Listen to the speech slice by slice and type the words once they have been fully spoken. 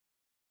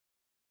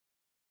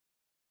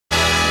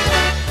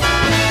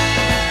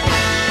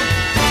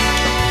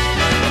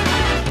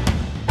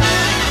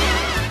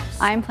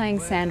I'm playing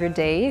Sandra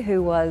Dee,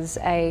 who was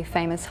a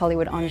famous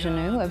Hollywood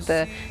ingenue of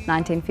the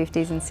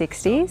 1950s and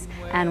 60s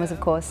and was of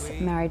course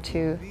married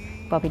to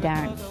Bobby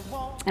Darin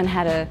and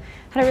had a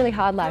really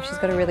hard life. She's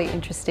got a really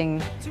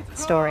interesting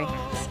story.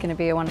 It's going to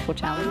be a wonderful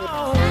challenge.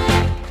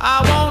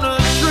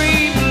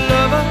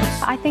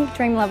 I think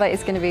Dream Lover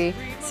is going to be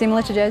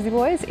similar to Jersey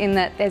Boys in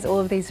that there's all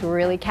of these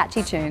really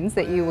catchy tunes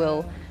that you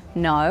will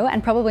know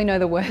and probably know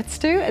the words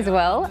to as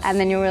well, and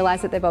then you'll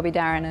realise that they're Bobby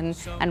Darin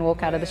and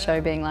walk out of the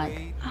show being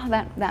like, oh,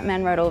 that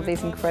man wrote all of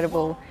these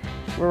incredible,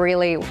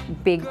 really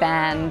big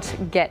band,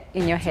 get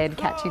in your head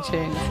catchy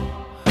tunes.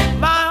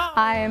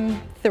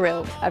 I'm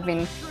thrilled. I've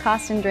been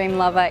cast in Dream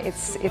Lover.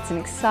 It's an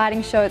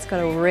exciting show. It's got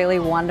a really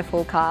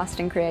wonderful cast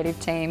and creative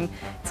team.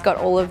 It's got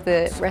all of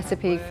the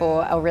recipe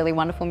for a really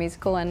wonderful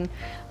musical and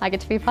I get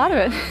to be a part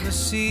of it.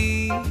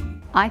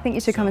 I think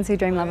you should come and see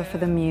Dream Lover for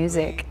the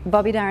music.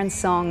 Bobby Darin's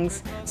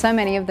songs, so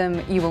many of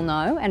them you will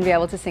know and be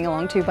able to sing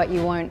along to, but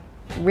you won't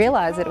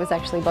realise that it was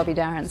actually Bobby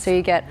Darin. So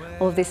you get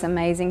all of this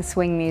amazing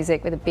swing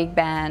music with a big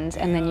band,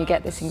 and then you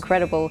get this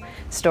incredible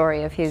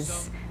story of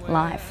his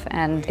life,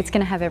 and it's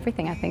going to have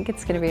everything. I think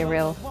it's going to be a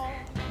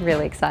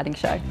really exciting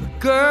show.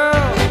 Girl,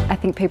 I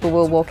think people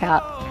will walk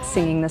out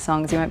singing the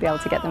songs. You won't be able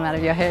to get them out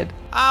of your head.